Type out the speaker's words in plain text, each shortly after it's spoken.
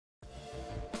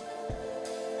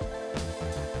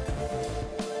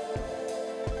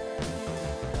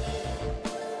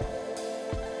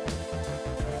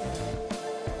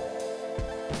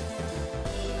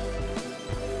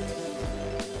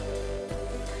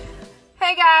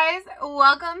Hi guys,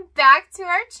 welcome back to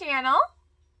our channel.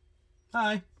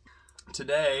 Hi.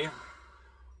 Today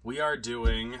we are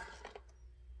doing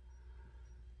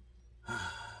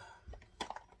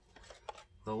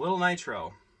the Lil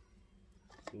Nitro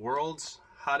World's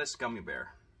Hottest Gummy Bear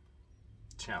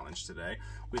Challenge today.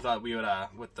 We thought we would,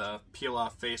 with the peel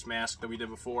off face mask that we did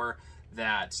before,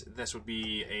 that this would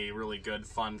be a really good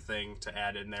fun thing to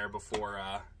add in there before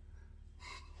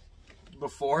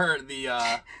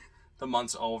the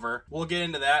month's over. We'll get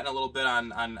into that in a little bit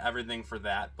on everything for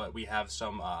that, but we have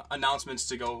some announcements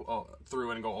to go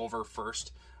through and go over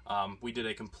first. We did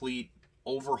a complete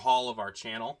overhaul of our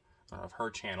channel, of her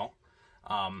channel.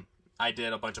 I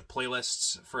did a bunch of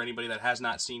playlists for anybody that has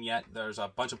not seen yet. There's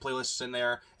a bunch of playlists in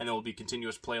there, and there will be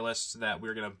continuous playlists that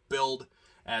we're going to build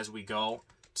as we go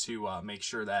to make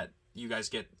sure that you guys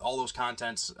get all those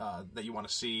contents that you want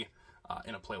to see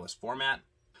in a playlist format.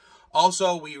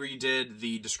 Also, we redid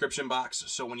the description box,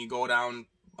 so when you go down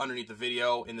underneath the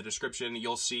video in the description,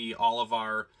 you'll see all of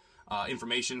our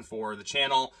information for the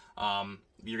channel.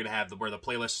 You're going to have where the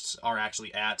playlists are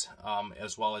actually at,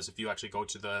 as well as if you actually go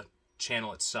to the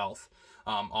channel itself.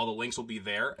 All the links will be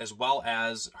there, as well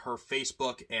as her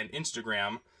Facebook and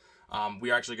Instagram.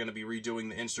 We are actually going to be redoing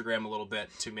the Instagram a little bit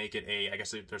to make it I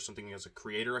guess there's something as a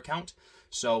creator account.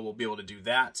 So we'll be able to do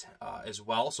that as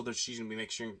well. So that she's going to be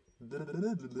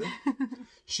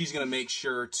she's going to make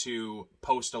sure to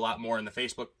post a lot more in the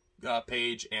Facebook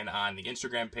page and on the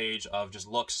Instagram page of just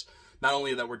looks, not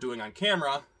only that we're doing on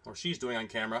camera, or she's doing on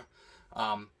camera,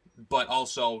 but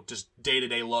also just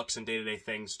day-to-day looks and day-to-day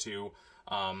things to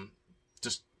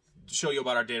just show you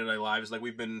about our day-to-day lives. Like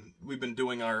we've been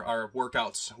doing our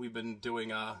workouts. We've been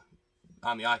doing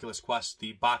on the Oculus Quest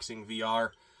the boxing VR.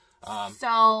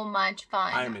 So much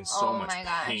fun. I am in so much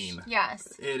pain. Yes.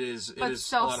 It is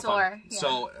so a lot of sore. fun. Yeah.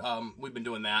 So we've been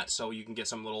doing that, so you can get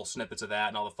some little snippets of that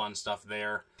and all the fun stuff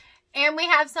there. And we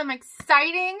have some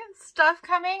exciting stuff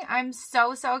coming. I'm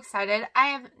so excited. I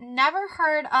have never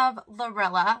heard of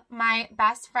Lorilla, my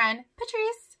best friend,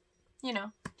 Patrice. You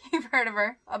know, you've heard of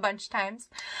her a bunch of times.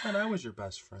 And I was your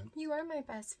best friend. You are my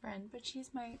best friend, but she's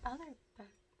my other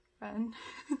best friend.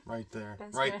 Right there.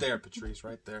 Right there, Patrice.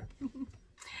 Right there.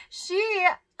 She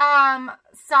heard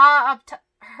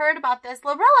about this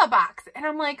Lorilla box, and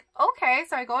I'm like, okay.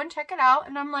 So I go and check it out,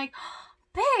 and I'm like,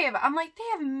 babe, they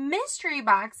have mystery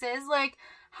boxes. Like,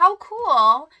 how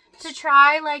cool to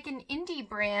try like an indie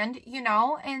brand, you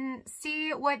know, and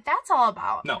see what that's all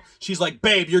about. No, she's like,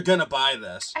 babe, you're gonna buy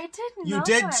this. I didn't. You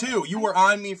did too. You were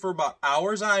on me for about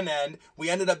hours on end. We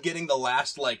ended up getting the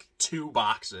last like 2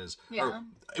 boxes. Yeah.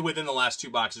 Or within the last 2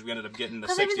 boxes, we ended up getting the $60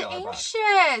 box. I was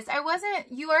anxious. I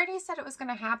wasn't. You already said it was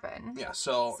gonna happen. Yeah.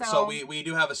 So we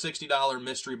do have a $60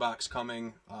 mystery box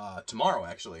coming tomorrow,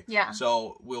 actually. Yeah.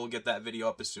 So we'll get that video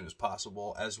up as soon as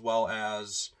possible, as well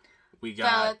as we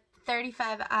got the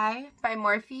 35i by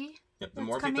Morphe. Yep, the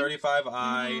Morphe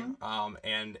 35i,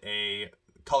 and a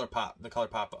the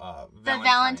ColourPop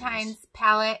Valentine's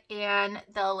palette and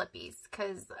the lippies,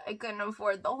 because I couldn't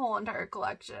afford the whole entire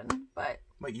collection. But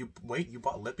wait, you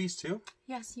bought lippies too?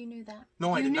 Yes, you knew that.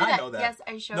 No, I did not know that. Yes,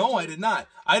 I showed you. No, I did not.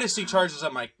 I just see charges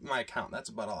on my account. That's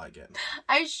about all I get.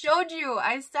 I showed you.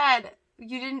 I said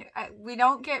you didn't. We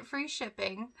don't get free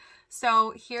shipping.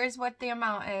 So here's what the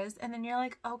amount is. And then you're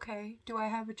like, okay, do I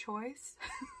have a choice?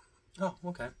 Oh,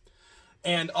 okay.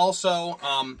 And also,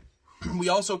 we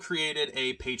also created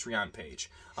a Patreon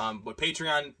page. What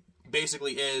Patreon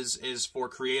basically is for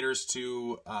creators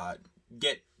to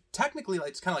get, technically,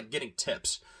 it's kind of like getting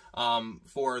tips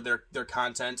for their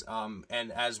content.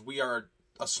 And as we are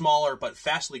a smaller but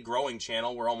fastly growing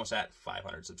channel, we're almost at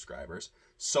 500 subscribers.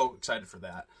 So excited for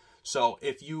that. So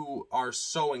if you are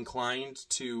so inclined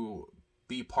to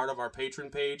be part of our patron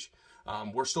page,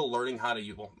 we're still learning how to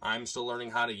use. Well, I'm still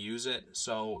learning how to use it,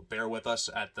 so bear with us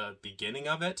at the beginning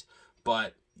of it.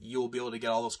 But you'll be able to get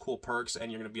all those cool perks,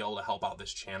 and you're going to be able to help out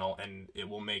this channel, and it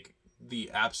will make the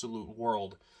absolute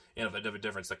world of a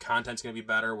difference. The content's going to be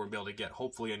better. We're going to be able to get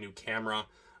hopefully a new camera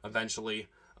eventually,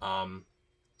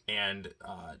 and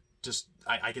just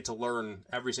I get to learn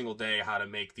every single day how to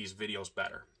make these videos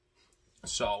better.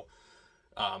 So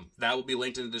that will be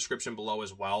linked in the description below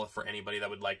as well for anybody that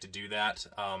would like to do that.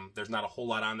 There's not a whole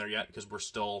lot on there yet because we're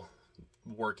still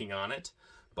working on it,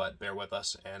 but bear with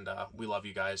us, and we love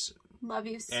you guys. Love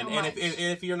you so much. And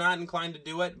if you're not inclined to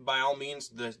do it, by all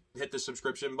means, hit the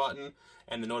subscription button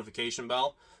and the notification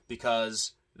bell,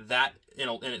 because that in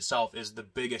itself is the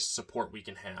biggest support we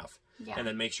can have. Yeah. And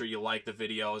then make sure you like the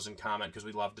videos and comment, because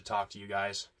we'd love to talk to you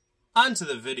guys. On to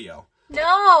the video.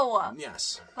 No.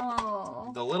 Yes.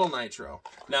 Oh. The Lil Nitro.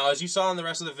 Now, as you saw in the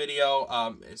rest of the video,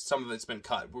 some of it's been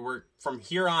cut. From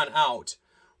here on out,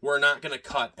 we're not going to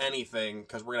cut anything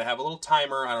because we're going to have a little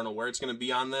timer. I don't know where it's going to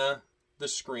be on the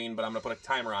screen, but I'm going to put a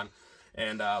timer on,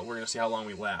 and we're going to see how long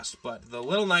we last. But the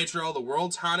Lil Nitro, the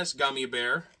world's hottest gummy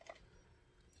bear.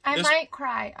 I might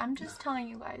cry. I'm just telling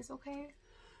you guys, okay?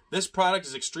 This product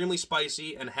is extremely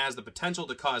spicy and has the potential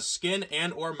to cause skin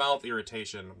and or mouth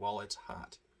irritation while it's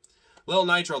hot. Lil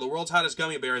Nitro, the world's hottest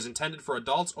gummy bear, is intended for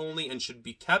adults only and should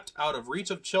be kept out of reach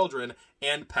of children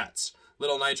and pets.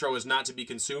 Lil Nitro is not to be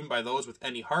consumed by those with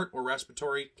any heart or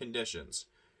respiratory conditions.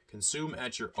 Consume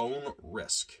at your own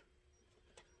risk.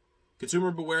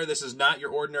 Consumer beware, this is not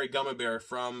your ordinary gummy bear.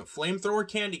 From Flamethrower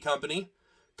Candy Company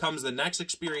comes the next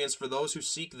experience for those who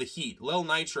seek the heat. Lil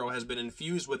Nitro has been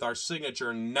infused with our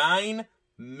signature 9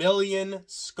 million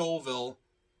Scoville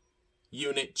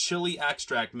unit chili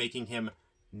extract, making him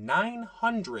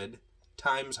 900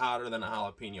 times hotter than a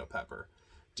jalapeno pepper.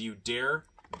 Do you dare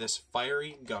this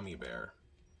fiery gummy bear?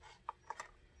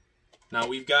 Now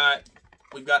we've got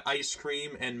ice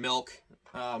cream and milk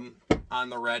on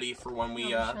the ready for when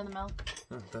we the milk.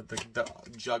 the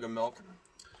jug of milk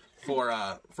for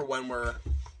when we're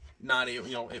not able,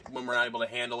 when we're not able to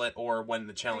handle it or when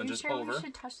the challenge is over. We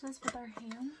should touch this with our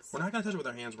hands? We're not gonna touch it with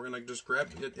our hands. We're gonna just grab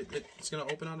it. It's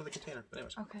gonna open onto the container. But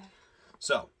anyways. Okay.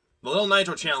 So the Lil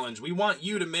Nitro challenge. We want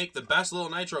you to make the best Lil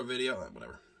Nitro video.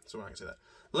 Whatever. So we're not gonna say that.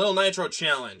 Lil Nitro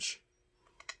challenge.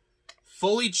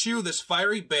 Fully chew this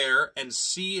fiery bear and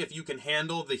see if you can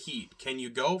handle the heat. Can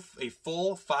you go a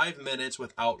full 5 minutes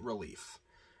without relief?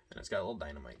 And it's got a little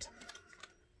dynamite.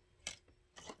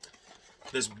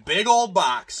 This big old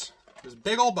box. For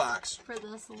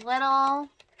this little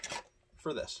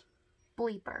for this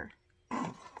bleeper.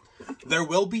 There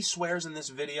will be swears in this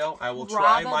video. I will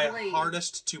try my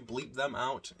hardest to bleep them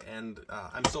out, and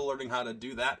I'm still learning how to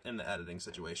do that in the editing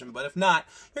situation. But if not,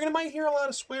 you're gonna might hear a lot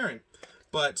of swearing.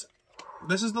 But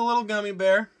this is the little gummy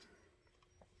bear.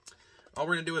 All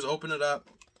we're gonna do is open it up.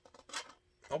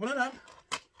 Open it up.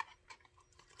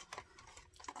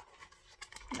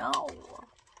 No.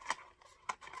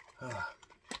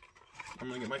 I'm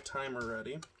gonna get my timer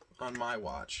ready on my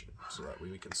watch so that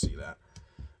we can see that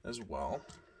as well.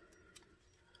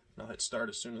 I'll hit start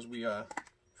as soon as we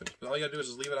finish. But all you gotta do is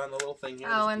just leave it on the little thing here.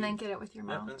 Oh, and then get it with your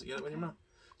mouth. Yeah, get it with your mouth.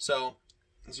 So,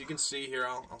 as you can see here,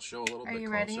 I'll show a little bit closer. Are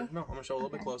you ready? No, I'm gonna show a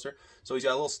little bit closer. So he's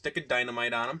got a little stick of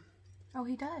dynamite on him. Oh,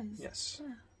 he does? Yes.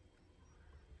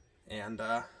 Yeah. And,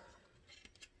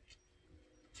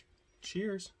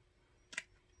 cheers.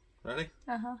 Ready?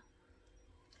 Uh-huh.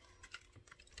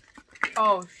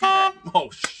 Oh, shit. Oh,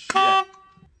 shit.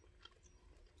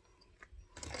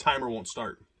 Timer won't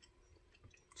start.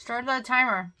 Start the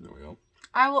timer. There we go.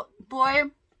 I will...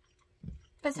 Boy,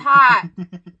 it's hot.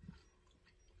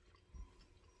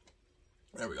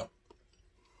 There we go.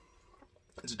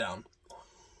 It's down.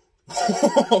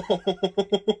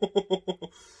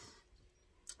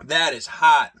 That is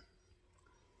hot.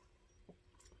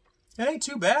 It ain't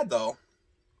too bad, though.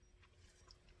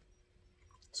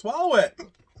 Swallow it.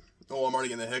 Oh, I'm already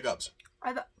getting the hiccups.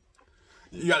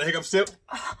 You got hiccups, too?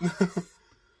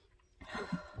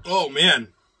 Oh, man.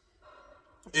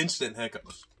 Instant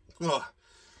hiccups. Ugh.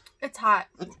 It's hot.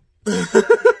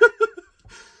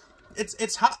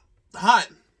 It's hot.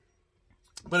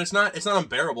 But it's not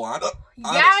unbearable, honestly.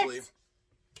 Yes.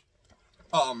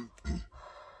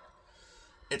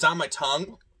 It's on my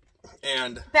tongue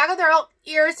and back of their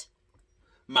ears,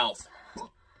 mouth.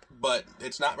 But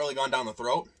it's not really gone down the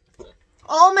throat.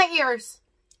 All my ears.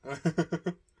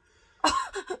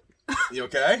 You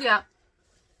okay? Yeah.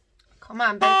 Come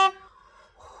on, bitch.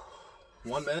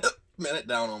 1 minute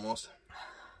down almost.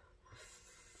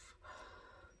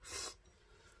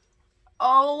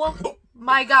 Oh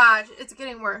my gosh, it's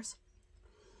getting worse.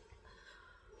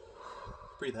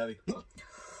 Breathe heavy.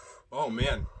 Oh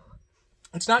man.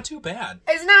 It's not too bad.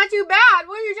 It's not too bad.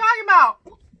 What are you talking about?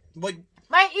 Like,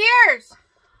 my ears.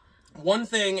 One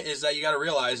thing is that you got to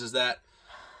realize is that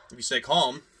if you stay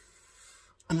calm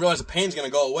and realize the pain's going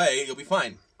to go away, you'll be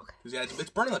fine. Okay. Yeah, it's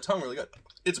burning the tongue really good.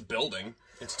 It's building.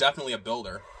 It's definitely a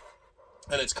builder.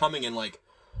 And it's coming in like,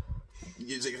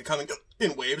 is it coming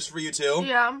in waves for you too?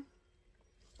 Yeah.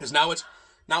 Because now it's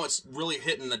really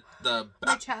hitting the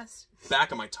my chest.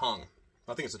 Back of my tongue.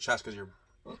 I think it's the chest because you're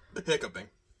hiccuping.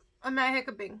 I'm not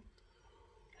hiccuping.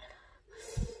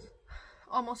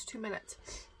 Almost 2 minutes.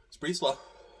 It's breathe slow.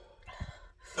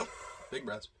 Oh, big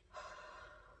breaths.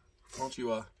 Why don't you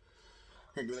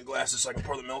here, give me the glasses so I can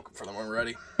pour the milk for them when we're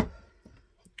ready.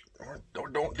 Or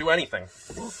don't do anything.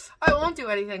 I won't do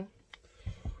anything.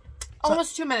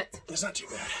 Almost 2 minutes. It's not too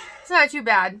bad. It's not too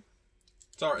bad.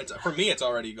 It's all right. For me, it's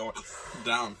already going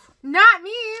down. Not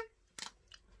me.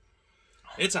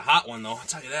 It's a hot one, though. I'll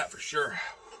tell you that for sure.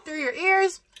 Through your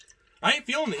ears. I ain't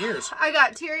feeling the ears. I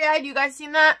got teary-eyed. You guys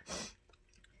seen that?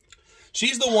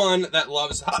 She's the one that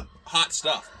loves hot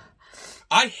stuff.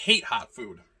 I hate hot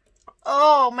food.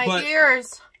 Oh, my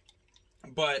ears.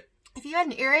 But if you had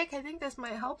an earache, I think this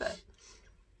might help it.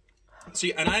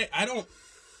 See, and I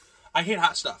hate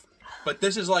hot stuff. But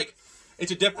this is like,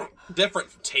 it's a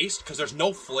different taste because there's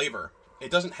no flavor.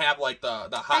 It doesn't have like the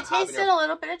hot habanero. I tasted a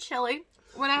little bit of chili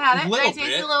when I had it. I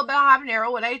tasted a little bit of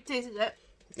habanero when I tasted it.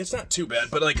 It's not too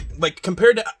bad, but like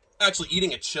compared to actually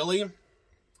eating a chili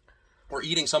or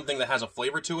eating something that has a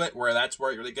flavor to it, where that's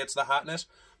where it really gets the hotness.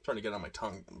 I'm trying to get it on my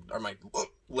tongue or my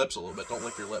lips a little bit. Don't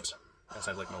lick your lips. Yes,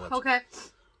 I lick my lips. Okay.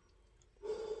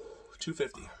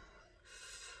 250.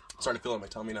 Starting to feel it in my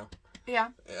tummy now.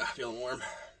 Yeah. Yeah, feeling warm.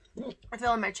 I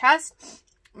feel it in my chest,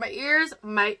 my ears,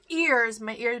 and my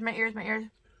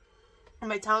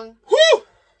tongue. Woo!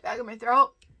 Back of my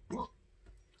throat.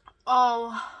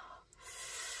 Oh.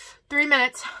 3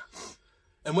 minutes.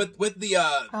 And with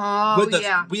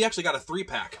the we actually got a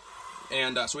 3-pack,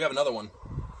 and so we have another one.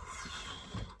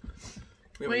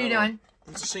 What are you doing?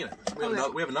 I'm just seeing it.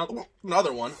 We have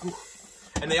another one,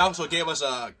 and they also gave us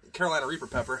a Carolina Reaper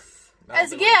pepper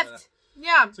as a gift.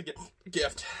 Yeah, it's a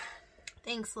gift.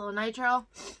 Thanks, Lil Nitro.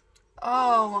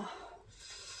 Oh,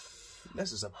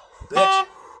 this is a bitch.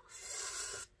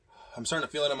 I'm starting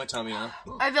to feel it in my tummy now.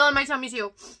 I feel it in my tummy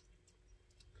too.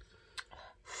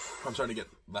 I'm starting to get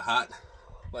the hot,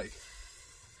 like,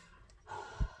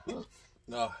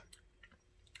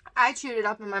 I chewed it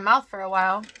up in my mouth for a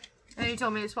while, and you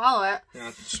told me to swallow it.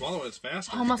 Yeah, swallow it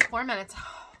faster. Almost 4 minutes.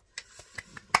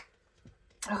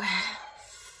 Okay.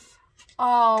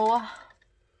 Oh,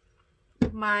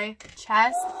 my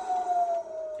chest,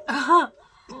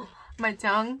 my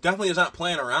tongue. Definitely is not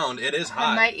playing around. It is hot.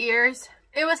 And my ears.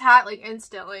 It was hot like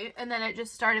instantly, and then it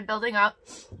just started building up.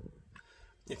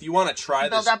 If you want to try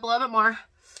this, build up a little bit more.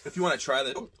 If you want to try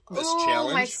this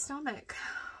challenge, my stomach.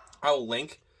 I will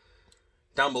link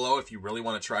down below if you really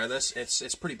want to try this.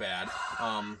 It's pretty bad.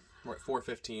 We're at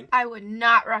 4:15. I would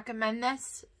not recommend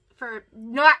this for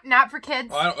not for kids.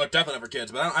 Well, definitely not for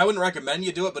kids, but I wouldn't recommend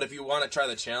you do it. But if you want to try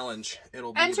the challenge,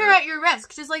 it'll be enter at your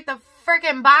risk, just like the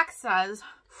freaking box says.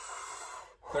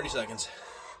 30 seconds.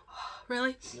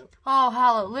 Really? Yep. Oh,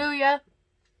 hallelujah.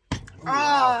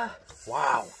 Wow.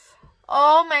 Wow.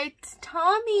 Oh, my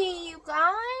tummy, you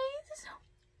guys.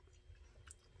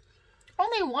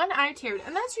 Only one eye teared.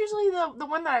 And that's usually the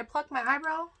one that I pluck my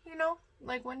eyebrow, you know?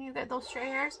 Like when you get those stray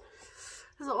hairs.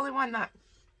 This is the only one that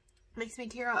makes me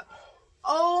tear up.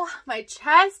 Oh, my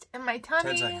chest and my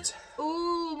tummy. 10 seconds.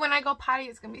 Ooh, when I go potty,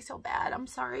 it's going to be so bad. I'm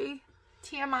sorry.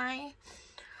 TMI.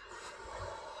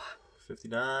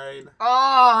 59.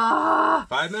 Oh.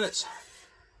 5 minutes.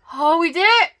 Oh, we did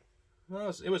it.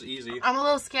 Well, it was easy. I'm a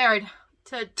little scared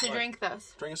to drink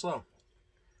this. Drink it slow.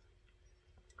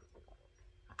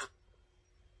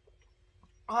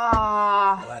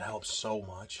 Oh, that helps so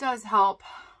much. Does help.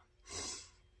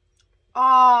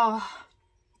 Oh.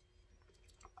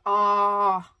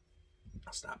 Oh.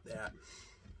 Stop that.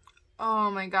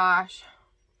 Oh my gosh.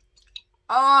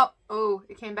 Oh,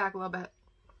 it came back a little bit.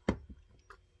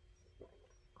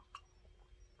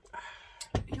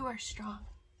 You are strong.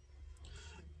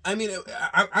 I mean,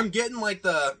 I'm getting like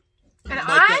the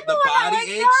body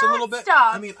aches a little bit.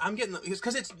 Stuff. I mean, I'm getting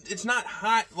because it's not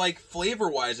hot like flavor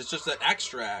wise. It's just an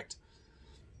extract.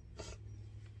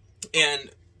 And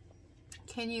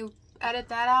can you edit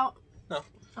that out? No.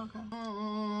 Okay.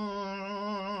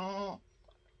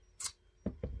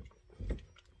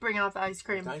 Bring out the ice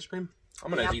cream. The ice cream. I'm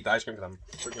gonna eat the ice cream because I'm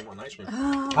freaking wanting ice cream.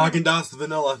 Haagen-Dazs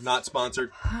vanilla, not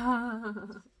sponsored.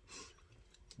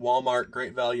 Walmart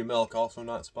Great Value Milk, also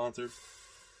not sponsored.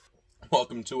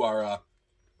 Welcome to our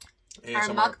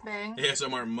mukbang.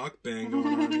 ASMR mukbang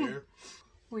going on here.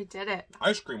 We did it.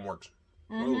 Ice cream works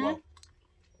really well.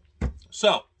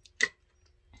 So,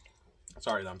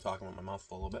 sorry that I'm talking with my mouth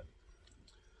full a little bit.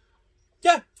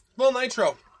 Yeah, Lil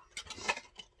Nitro.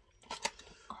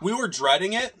 We were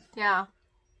dreading it. Yeah.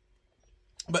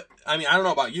 But, I mean, I don't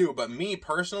know about you, but me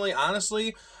personally,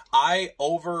 honestly, I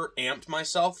over-amped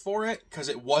myself for it because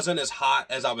it wasn't as hot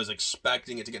as I was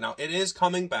expecting it to get. Now, it is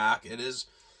coming back. It is,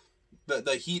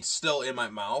 the heat's still in my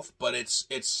mouth, but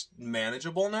it's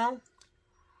manageable now.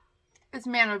 It's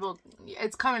manageable.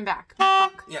 It's coming back.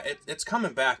 Fuck. Yeah, it's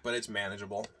coming back, but it's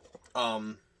manageable.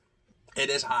 It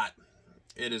is hot.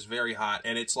 It is very hot,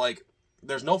 and it's like,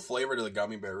 there's no flavor to the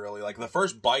gummy bear, really. Like, the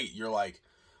first bite, you're like,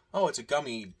 oh, it's a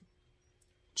gummy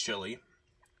chili,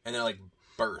 and then, like,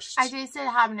 bursts. I tasted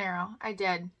habanero. I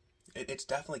did. It's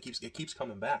definitely keeps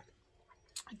coming back.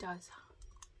 It does.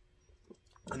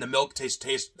 And the milk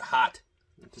tastes hot.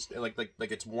 Just like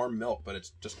it's warm milk, but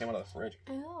it's just came out of the fridge.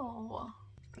 Ew.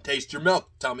 Taste your milk.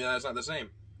 Tell me that's not the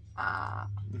same.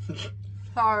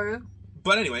 Sorry.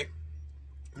 But anyway,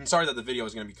 I'm sorry that the video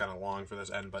is going to be kind of long for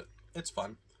this end, but it's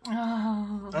fun.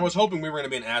 I was hoping we were going to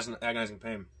be in agonizing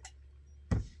pain.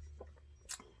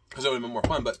 Because it would have been more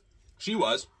fun, but she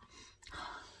was.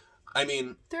 I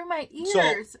mean... Through my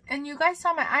ears. And you guys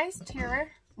saw my eyes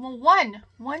tear. Well, one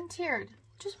teared.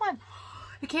 Just one.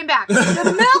 It came back.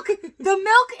 The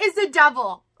milk is the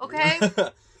devil. Okay?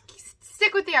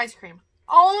 Stick with the ice cream.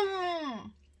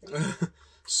 Oh.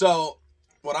 So,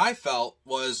 what I felt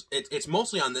was, it's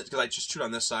mostly on this, because I just chewed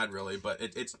on this side, really, but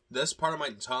it's this part of my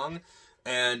tongue,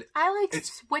 and... I,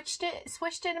 swished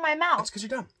it in my mouth. It's because you're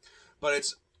dumb. But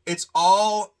it's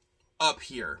all up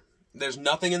here. There's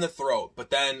nothing in the throat, but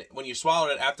then, when you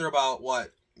swallowed it, after about,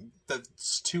 the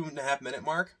 2.5 minute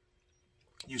mark,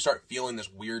 you start feeling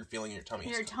this weird feeling in your tummy.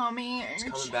 Your tummy, it's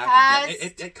your coming chest. back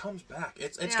again. It comes back.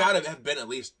 It's got to have been at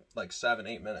least,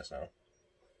 7-8 minutes now.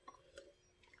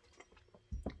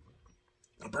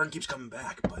 The burn keeps coming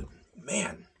back, but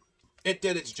man, it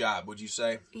did its job, would you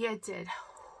say? Yeah, it did.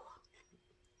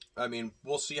 I mean,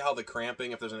 we'll see how the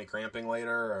cramping, if there's any cramping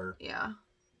later, or... Yeah.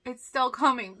 It's still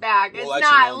coming back. We'll it's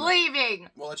not leaving.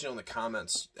 We'll let you know in the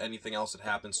comments anything else that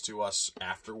happens to us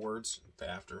afterwards, the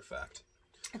after effect.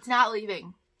 It's not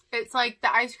leaving. It's like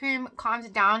the ice cream calms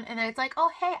it down, and then it's like,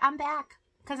 oh, hey, I'm back.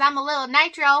 Because I'm a Lil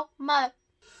Nitro. But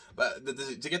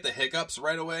to get the hiccups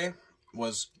right away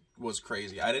was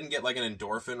crazy. I didn't get like an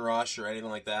endorphin rush or anything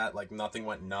like that. Like nothing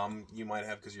went numb. You might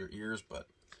have because of your ears, but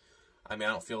I mean,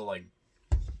 I don't feel like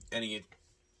any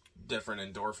different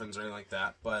endorphins or anything like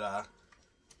that. But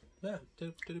yeah, did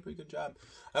a pretty good job.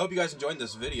 I hope you guys enjoyed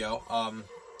this video,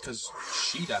 because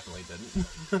she definitely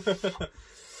didn't.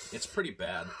 It's pretty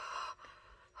bad.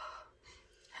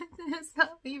 It's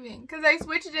not leaving because I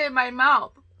switched it in my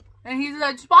mouth, and he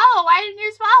said, "Swallow. Why didn't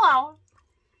you swallow?"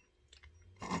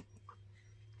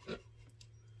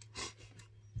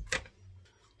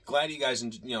 Glad you guys,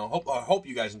 hope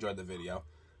you guys enjoyed the video.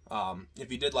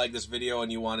 If you did like this video and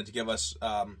you wanted to give us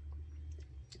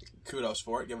kudos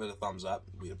for it, give it a thumbs up.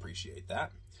 We'd appreciate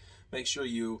that. Make sure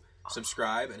you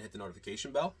subscribe and hit the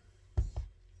notification bell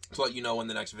to let you know when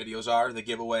the next videos are. The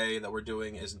giveaway that we're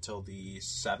doing is until the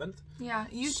 7th. Yeah,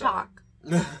 talk.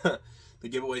 The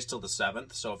giveaway is till the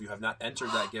 7th, so if you have not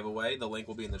entered that giveaway, the link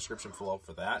will be in the description below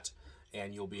for that,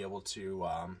 and you'll be able to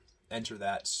enter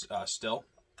that still.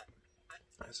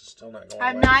 This is still not going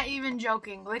I'm away. not even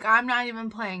joking. Like, I'm not even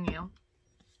playing you.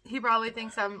 He probably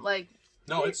thinks I'm like...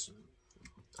 No,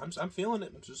 I'm feeling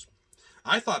it.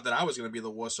 I thought that I was going to be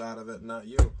the wuss out of it, not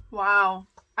you. Wow.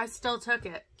 I still took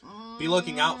it. Be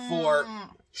looking out for...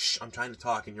 Shh, I'm trying to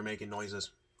talk and you're making noises.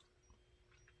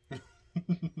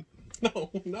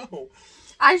 No.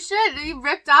 I should. He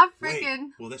ripped off freaking...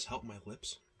 Wait, will this help my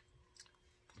lips?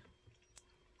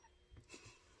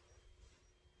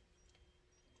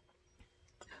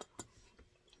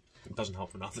 It doesn't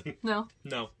help for nothing. No.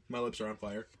 No, my lips are on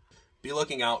fire. Be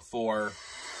looking out for...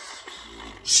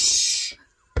 Shh.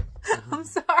 I'm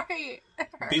sorry.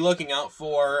 Be looking out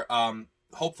for...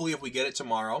 hopefully, if we get it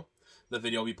tomorrow, the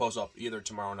video will be posted up either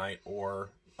tomorrow night or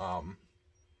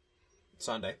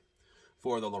Sunday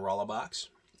for the Lorella box.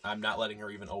 I'm not letting her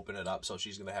even open it up, so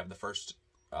she's going to have the first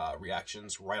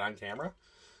reactions right on camera.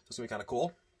 So it's going to be kind of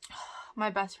cool.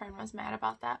 My best friend was mad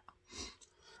about that.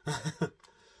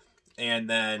 And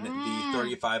then the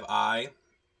 35i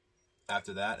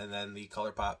after that, and then the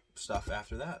ColourPop stuff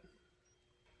after that.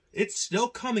 It's still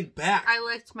coming back. I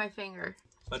licked my finger.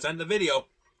 Let's end the video.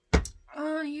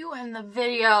 Oh, you end the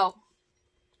video.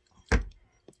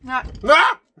 Not.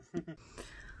 Ah!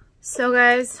 So,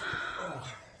 guys,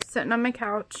 sitting on my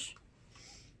couch.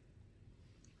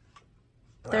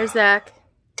 There's Zach.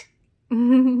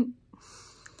 And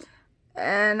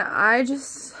I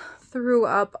just threw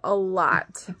up a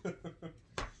lot.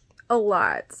 A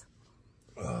lot.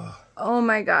 Oh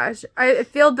my gosh. I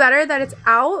feel better that it's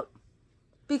out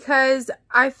because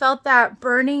I felt that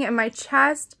burning in my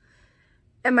chest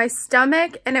and my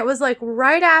stomach, and it was like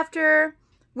right after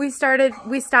we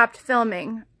stopped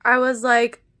filming. I was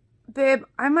like, babe,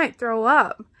 I might throw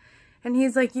up. And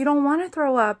he's like, you don't want to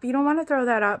throw up. You don't want to throw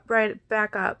that up right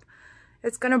back up.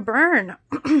 It's going to burn.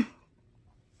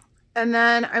 And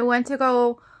then I went to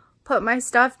go put my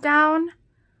stuff down,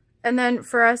 and then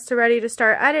for us to ready to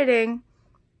start editing,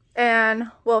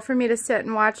 and well, for me to sit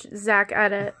and watch Zach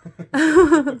edit.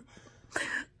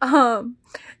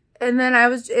 And then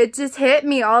it just hit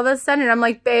me all of a sudden. I'm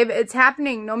like, babe, it's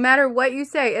happening. No matter what you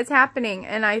say, it's happening.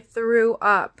 And I threw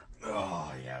up.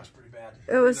 Oh, yeah, it was pretty bad.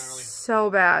 It was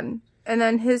so bad. And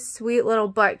then his sweet little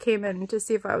butt came in to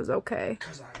see if I was okay.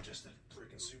 Because I'm just a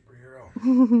freaking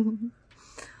superhero.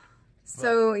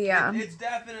 So, yeah. It's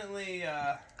definitely,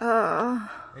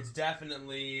 it's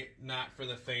definitely not for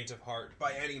the faint of heart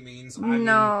by any means. I mean,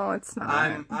 it's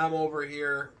not. I'm over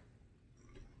here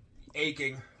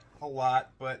aching a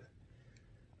lot, but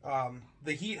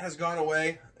the heat has gone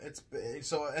away.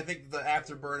 So I think the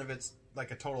afterburn of it's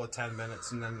like a total of 10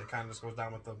 minutes, and then it kind of just goes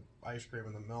down with the ice cream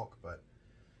and the milk. But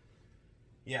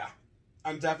yeah,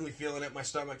 I'm definitely feeling it. My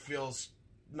stomach feels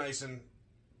nice and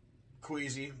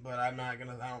queasy, but I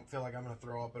don't feel like I'm gonna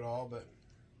throw up at all, but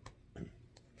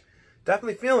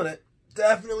definitely feeling it.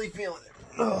 Definitely feeling it.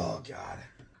 Oh God.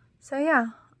 So yeah,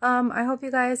 I hope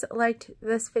you guys liked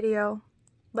this video.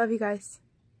 Love you guys.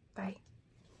 Bye.